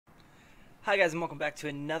Hi guys, and welcome back to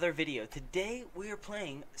another video. Today we are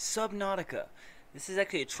playing Subnautica. This is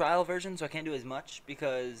actually a trial version, so I can't do as much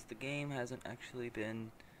because the game hasn't actually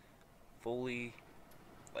been fully,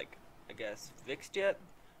 I guess, fixed yet.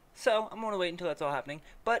 So I'm gonna wait until that's all happening.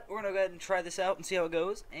 But we're gonna go ahead and try this out and see how it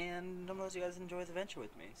goes, and I'm gonna let you guys enjoy the adventure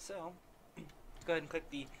with me. So let's go ahead and click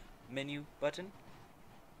the menu button,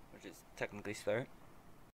 which is technically start.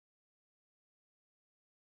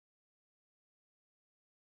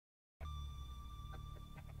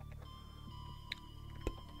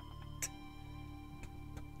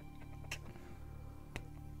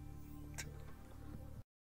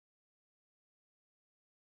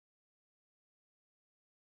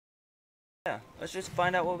 Yeah, let's just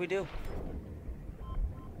find out what we do.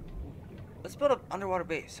 Let's build an underwater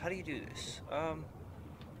base. How do you do this?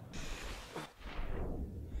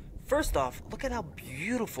 First off, look at how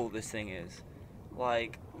beautiful this thing is.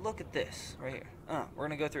 Like, look at this right here. We're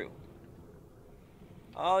gonna go through.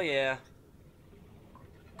 Oh yeah,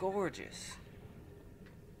 gorgeous.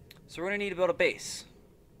 So we're gonna need to build a base.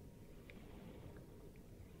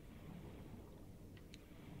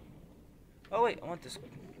 Oh wait, I want this.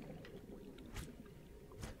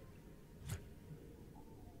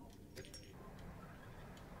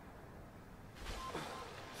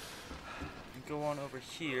 Go on over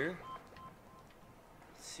here.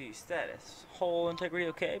 Let's see, status. Hull integrity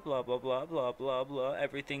okay, blah blah blah blah blah blah.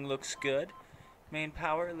 Everything looks good. Main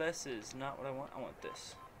power, less is not what I want. I want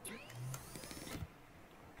this.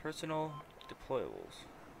 Personal deployables.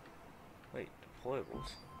 Wait,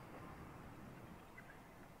 deployables.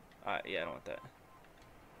 Alright, yeah, I don't want that.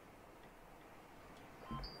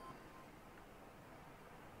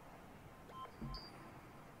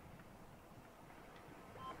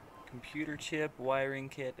 Computer chip, wiring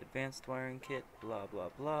kit, advanced wiring kit, blah blah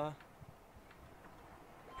blah.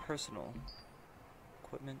 Personal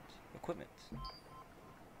equipment.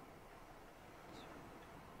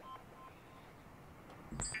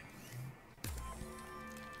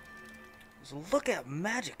 So look at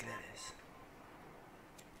magic that is.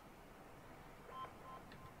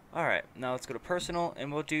 Alright, now let's go to personal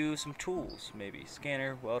and we'll do some tools. Maybe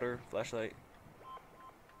scanner, welder, flashlight,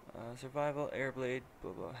 survival, air blade,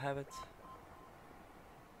 blah blah, habits.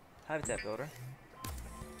 Habitat builder.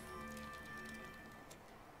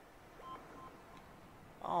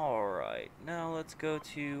 Alright, now let's go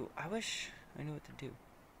to, I wish I knew what to do.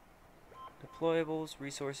 Deployables,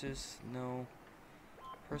 resources, no.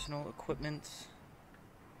 Personal equipment,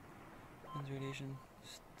 radiation,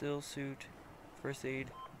 still suit, first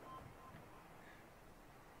aid.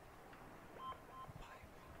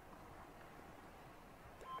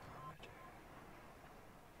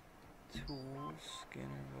 Tools, scanner,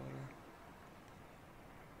 water.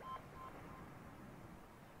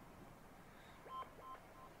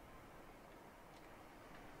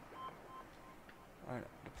 Alright,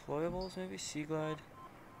 deployables maybe? Sea glide.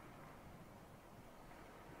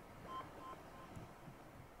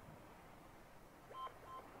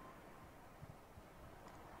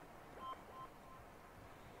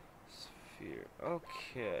 Sphere.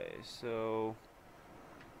 Okay, so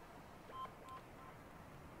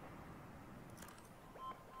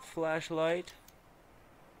flashlight.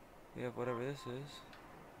 We have whatever this is.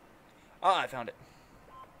 Ah, I found it.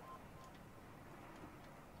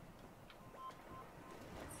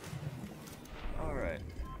 Alright.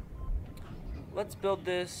 Let's build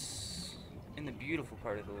this in the beautiful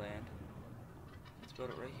part of the land. Let's build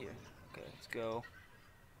it right here. Okay, let's go.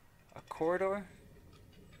 A corridor.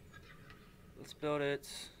 Let's build it.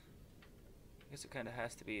 I guess it kind of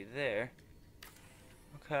has to be there.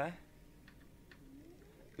 Okay.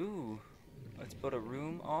 Ooh. Let's build a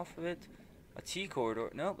room off of it. A T corridor.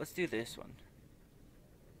 No, let's do this one.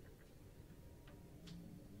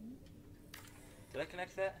 Did I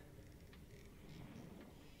connect that?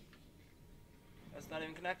 That's not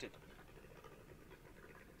even connected.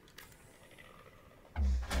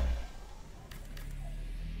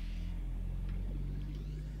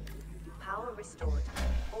 Power restored.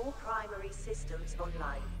 All primary systems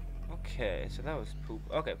online. Okay, so that was poop.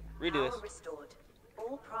 Okay, redo Power this. restored.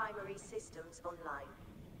 All primary systems online.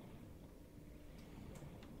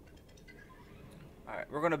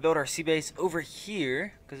 Alright, we're going to build our sea base over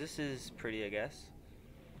here, because this is pretty, I guess.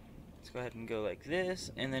 Let's go ahead and go like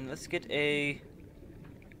this, and then let's get a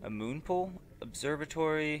moon pool,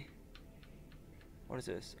 observatory. What is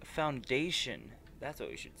this? A foundation. That's what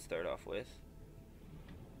we should start off with.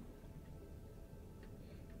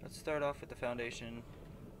 Let's start off with the foundation,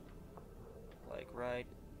 like right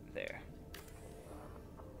there.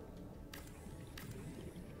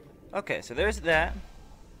 Okay, so there's that.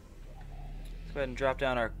 Let's go ahead and drop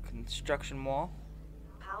down our construction wall.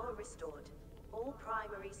 Power restored. All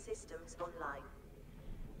primary systems online.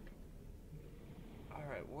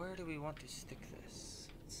 Alright, where do we want to stick this?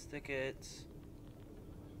 Let's stick it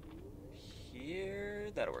here.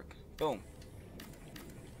 That'll work. Boom.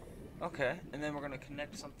 Okay, and then we're going to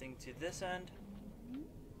connect something to this end.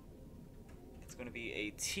 It's going to be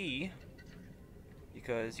a T,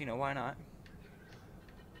 because, you know, why not?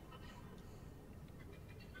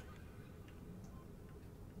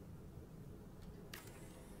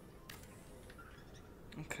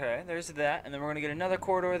 Okay, there's that, and then we're going to get another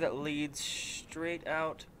corridor that leads straight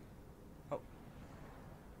out. Oh.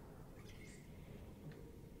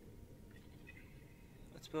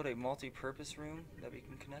 Let's build a multi-purpose room that we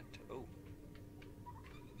can connect. Oh.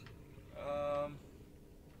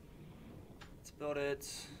 Let's build it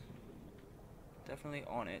definitely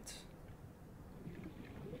on it.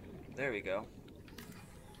 There we go.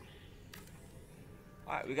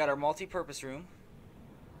 Alright, we got our multi-purpose room.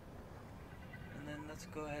 And then let's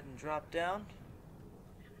go ahead and drop down.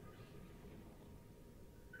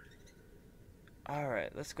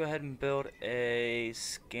 Alright, let's go ahead and build a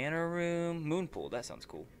scanner room. Moon pool, that sounds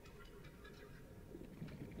cool.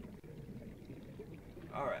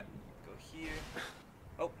 Alright, go here.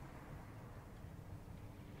 Oh.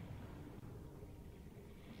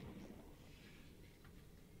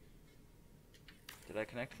 Did I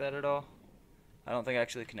connect that at all? I don't think I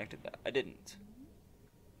actually connected that. I didn't.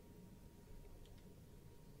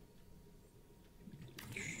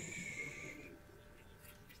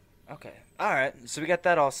 Okay, alright, so we got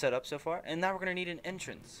that all set up so far, and now we're going to need an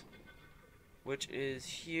entrance, which is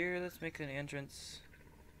here. Let's make an entrance.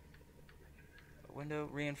 A window,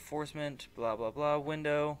 reinforcement, blah, blah, blah,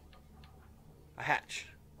 window, a hatch,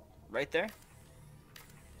 right there.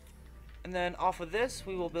 And then off of this,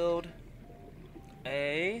 we will build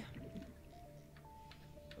a,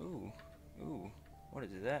 ooh, what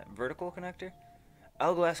is that, vertical connector?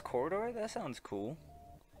 Hourglass corridor? That sounds cool.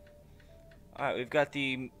 Alright, we've got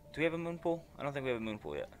the, do we have a moon pool? I don't think we have a moon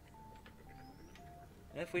pool yet.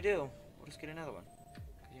 And if we do, we'll just get another one.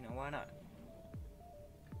 'Cause, you know, why not?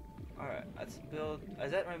 Alright, let's build,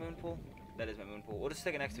 is that my moon pool? That is my moon pool. We'll just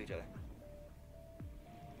stick it next to each other.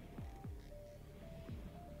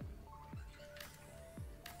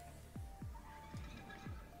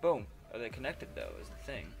 Boom. Are they connected though, is the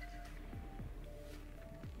thing.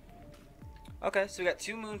 Okay, so we got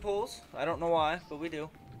two moon pools. I don't know why, but we do.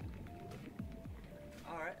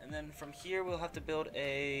 Alright, and then from here we'll have to build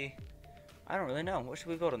a, I don't really know. What should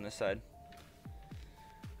we build on this side?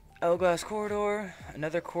 Hourglass corridor,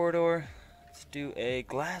 another corridor. Let's do a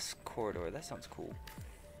glass corridor. That sounds cool.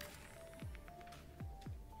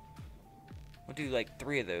 We'll do like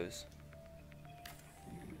 3 of those.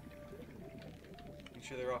 Make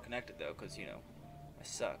sure they're all connected though, because, you know, I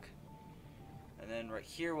suck. And then right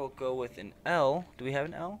here we'll go with an L. Do we have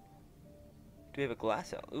an L? Do we have a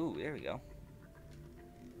glass L? Ooh, there we go.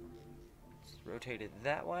 Rotate it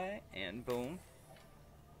that way, and boom.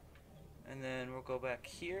 And then we'll go back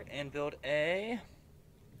here and build a,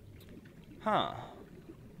 got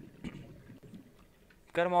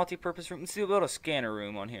a multi-purpose room. Let's see, we'll build a scanner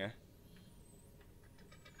room on here.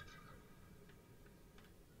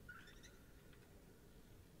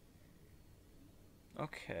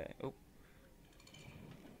 Okay. Oh.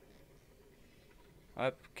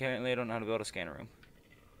 Apparently I don't know how to build a scanner room.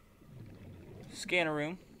 Scanner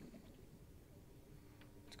room.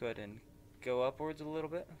 Go ahead and go upwards a little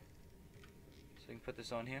bit so we can put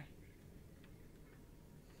this on here.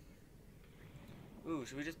 Ooh,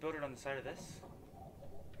 should we just build it on the side of this?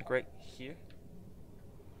 Like right here?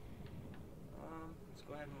 Let's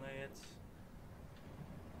go ahead and lay it.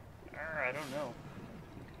 I don't know.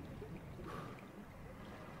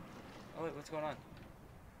 Oh wait, what's going on?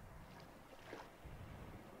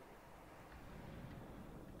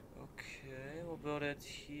 Okay, we'll build it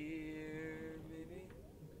here maybe.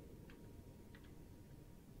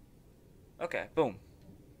 Okay, boom.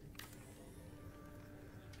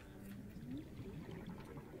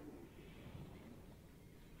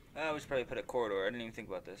 We should probably put a corridor. I didn't even think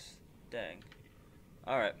about this. Dang.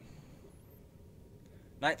 Alright.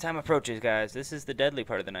 Nighttime approaches, guys. This is the deadly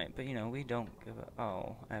part of the night. But, you know, we don't give a...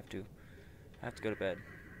 Oh, I have to go to bed.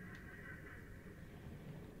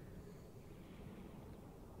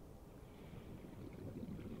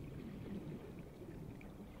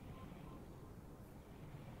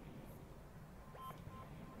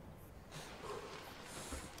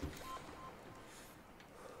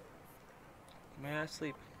 May I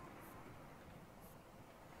sleep?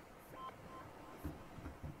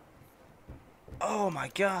 Oh my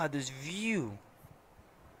god, this view!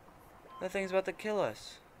 That thing's about to kill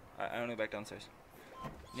us. I want to go back downstairs.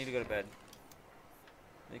 Need to go to bed.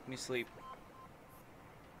 Make me sleep.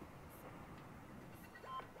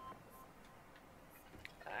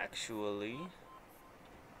 Actually,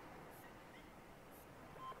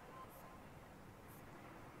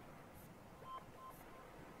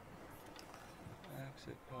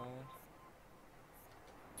 exit pod.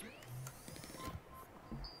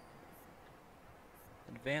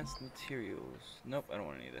 Advanced materials. Nope, I don't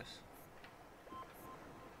want any of this.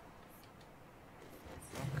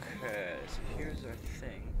 Okay, so here's our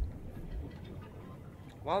thing.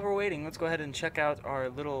 While we're waiting, let's go ahead and check out our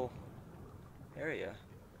little area.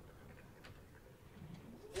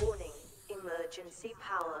 Warning, emergency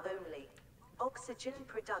power only. Oxygen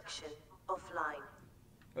production offline.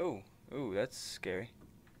 Oh, ooh, that's scary.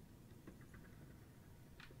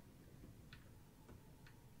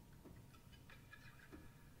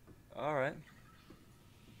 Alright.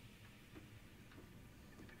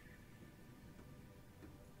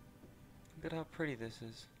 Look at how pretty this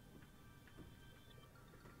is.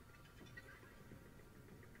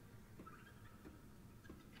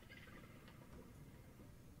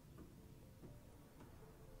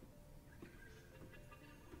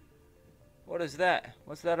 What is that?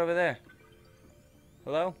 What's that over there?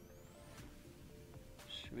 Hello?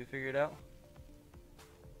 Should we figure it out?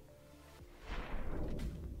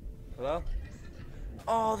 Hello?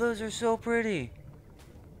 Oh, those are so pretty.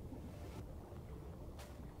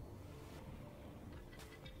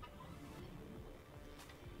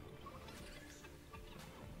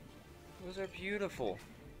 Those are beautiful.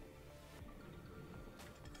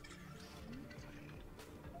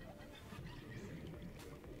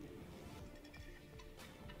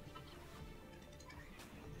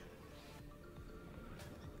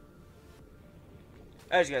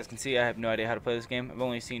 As you guys can see, I have no idea how to play this game. I've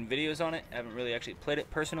only seen videos on it. I haven't really actually played it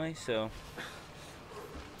personally, so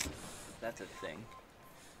that's a thing.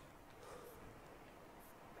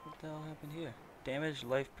 What the hell happened here? Damaged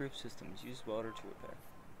life-proof systems. Use water to repair.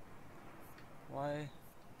 Why?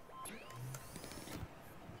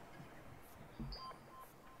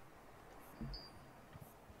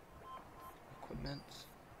 Equipment.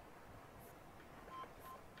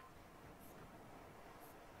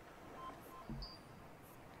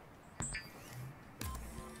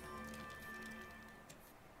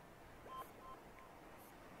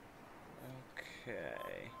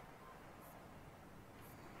 Okay.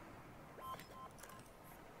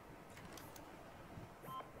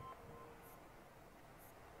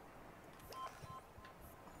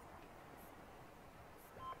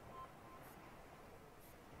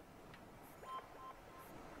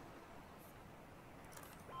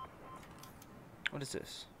 What is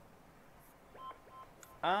this?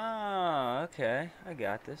 Ah, okay. I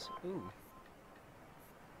got this. Ooh.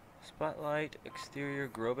 Spotlight, exterior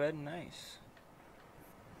grow bed, nice.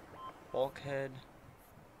 Bulkhead.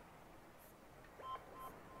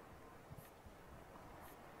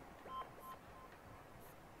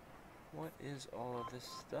 What is all of this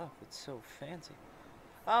stuff? It's so fancy.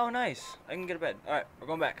 Oh, nice. I can get a bed. Alright, we're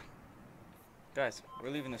going back. Guys, we're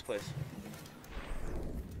leaving this place.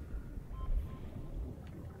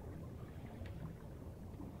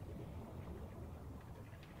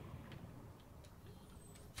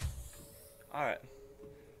 Alright.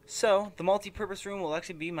 So, the multi-purpose room will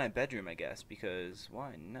actually be my bedroom, I guess, because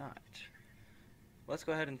why not? Let's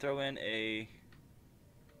go ahead and throw in a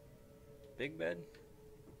big bed.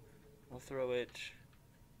 We'll throw it...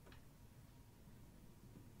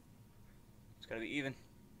 It's gotta be even.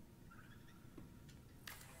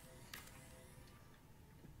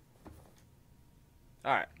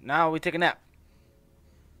 Alright, now we take a nap.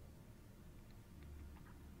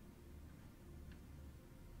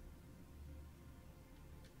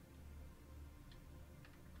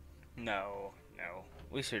 No.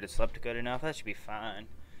 We should have slept good enough. That should be fine.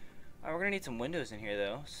 Alright, we're gonna need some windows in here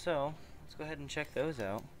though, so let's go ahead and check those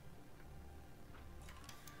out.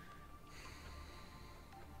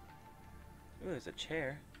 Ooh, there's a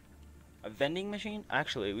chair. A vending machine?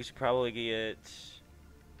 Actually, we should probably get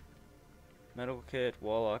medical kit,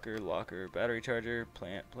 wall locker, battery charger,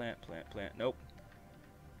 plant. Nope.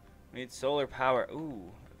 We need solar power.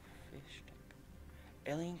 Ooh, fish tank.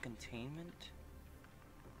 Alien containment?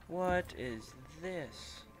 What is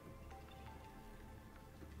this?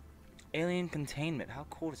 Alien containment. How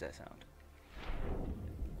cool does that sound?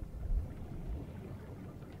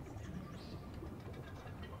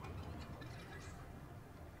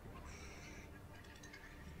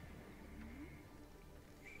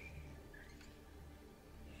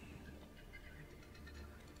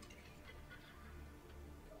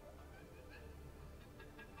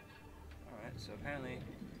 Alright, so apparently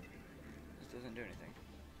doesn't do anything.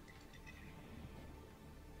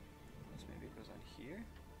 Unless maybe it goes on here?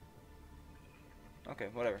 Okay,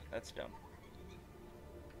 whatever. That's dumb.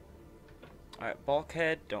 Alright,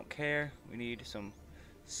 bulkhead. Don't care. We need some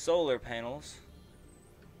solar panels.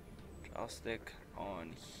 Which I'll stick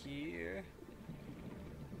on here.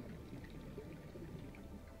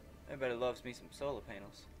 Everybody loves me some solar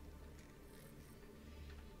panels.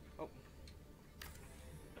 Oh.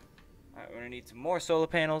 Alright, we're gonna need some more solar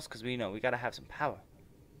panels because we know we gotta have some power.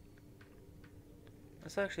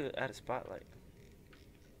 Let's actually add a spotlight.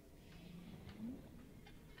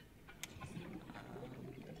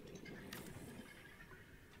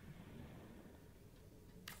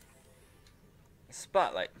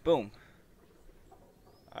 Spotlight. Boom.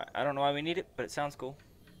 Alright, I don't know why we need it, but it sounds cool.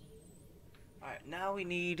 Alright, now we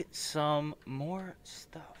need some more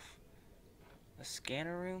stuff. A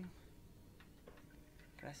scanner room.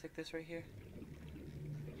 Can I stick this right here?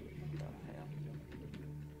 What the hell?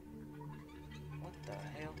 What the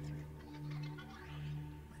hell?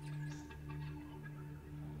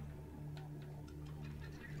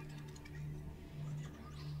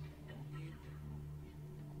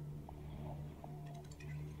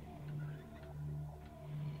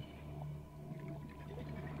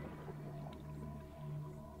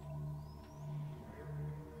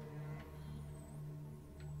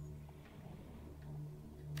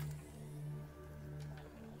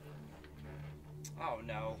 Oh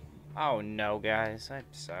no. Oh no, guys. I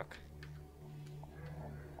suck.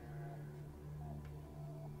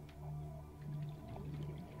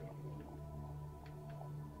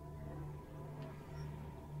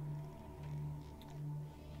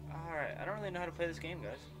 Alright, I don't really know how to play this game,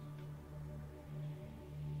 guys.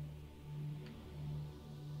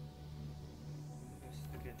 Just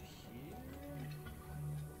stick it here.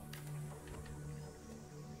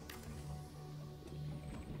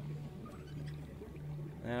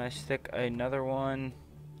 And I stick another one.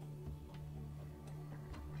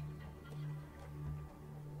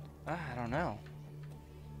 I don't know.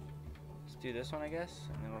 Let's do this one, I guess.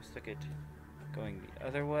 And then we'll stick it going the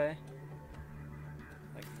other way.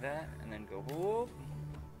 Like that. And then go whoop.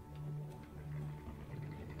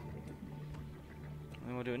 And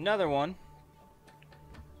then we'll do another one.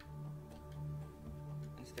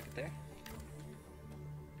 And stick it there.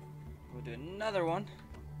 We'll do another one.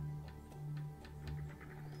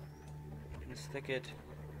 And stick it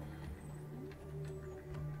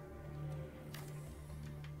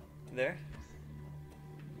there.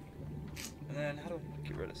 And then how do I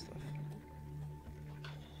get rid of stuff?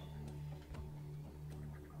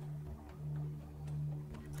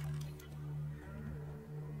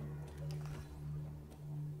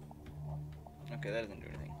 Okay, that doesn't do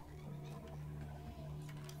anything.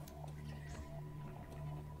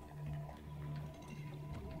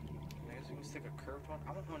 I guess we can stick a curved one.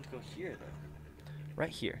 I want one to go here though. Right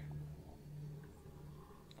here.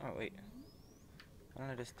 Oh wait. Why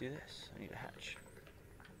don't I just do this? I need a hatch.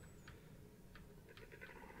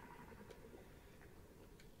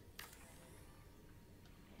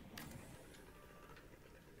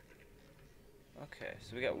 Okay,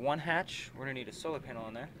 so we got one hatch. We're gonna need a solar panel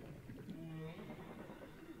on there.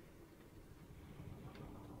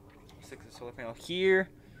 Stick the solar panel here.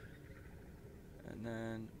 And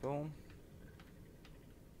then boom.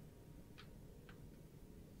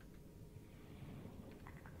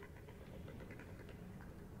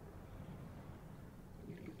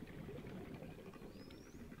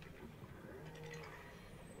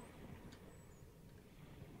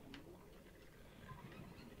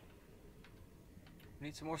 We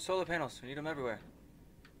need some more solar panels. We need them everywhere.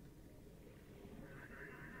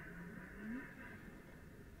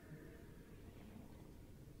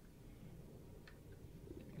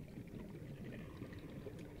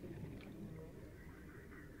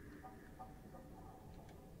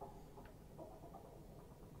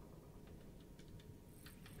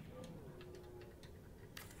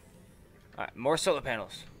 Alright, more solar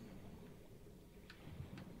panels.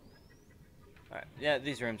 Alright, yeah,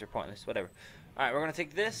 these rooms are pointless. Whatever. Alright, we're going to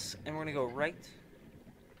take this, and we're going to go right.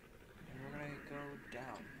 And we're going to go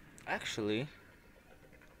down. Actually,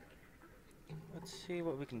 let's see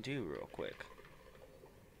what we can do real quick.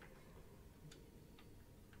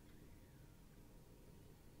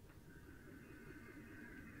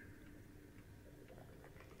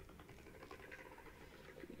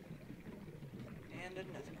 And another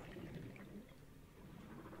one.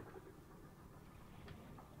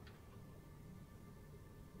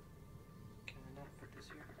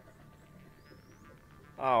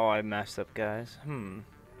 Oh, I messed up, guys. How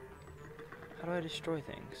do I destroy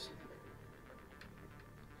things?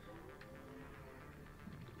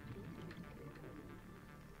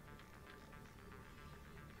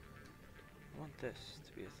 this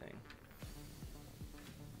to be a thing.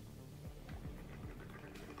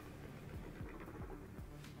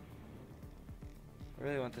 I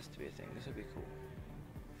really want this to be a thing. This would be cool.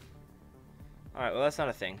 Alright, well that's not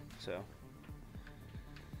a thing, so.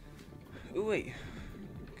 Ooh, wait.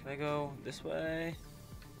 Can I go this way?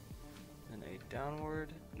 Then a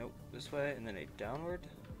downward? Nope, this way, and then a downward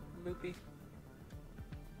loopy?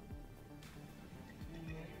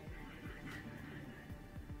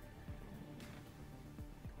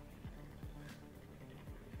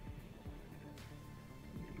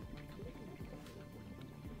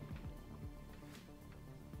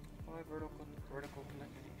 Why vertical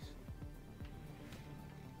connect these?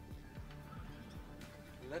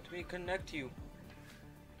 Let me connect you.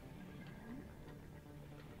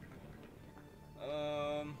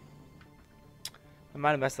 I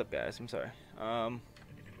might have messed up, guys. I'm sorry.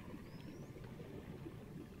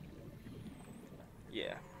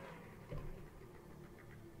 Yeah.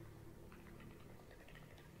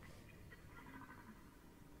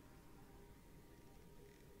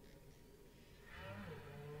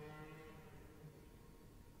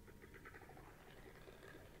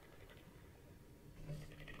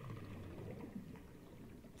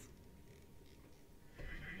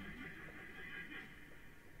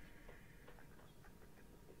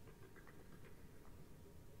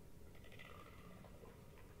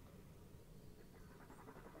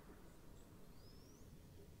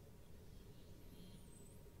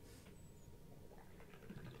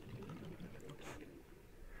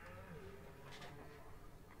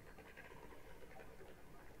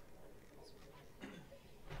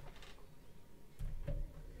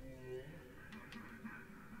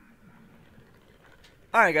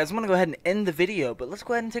 Alright guys, I'm going to go ahead and end the video, but let's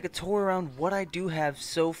go ahead and take a tour around what I do have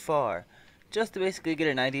so far. Just to basically get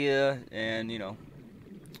an idea, and you know,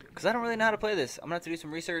 because I don't really know how to play this. I'm going to have to do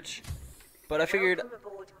some research, but I figured Welcome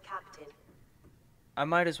aboard, Captain. I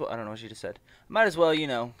might as well, I don't know what you just said. I might as well, you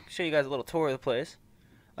know, show you guys a little tour of the place.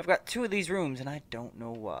 I've got 2 of these rooms, and I don't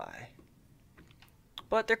know why.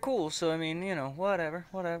 But they're cool, so I mean, you know, whatever.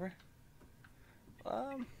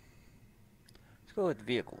 Let's go with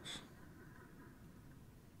vehicles.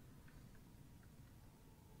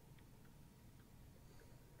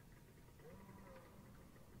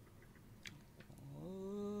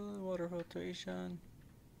 Water filtration.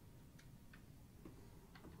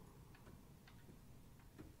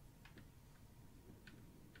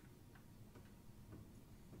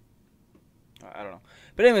 I don't know.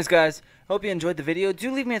 But anyways, guys, hope you enjoyed the video.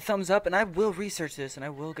 Do leave me a thumbs up, and I will research this, and I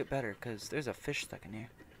will get better, because there's a fish stuck in here.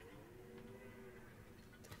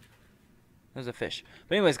 There's a fish.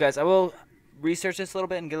 But anyways, guys, I will research this a little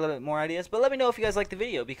bit and get a little bit more ideas. But let me know if you guys like the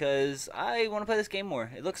video, because I want to play this game more.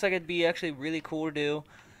 It looks like it'd be actually really cool to do.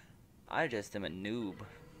 I just am a noob.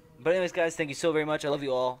 But anyways, guys, thank you so very much. I love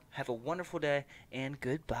you all. Have a wonderful day, and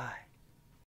goodbye.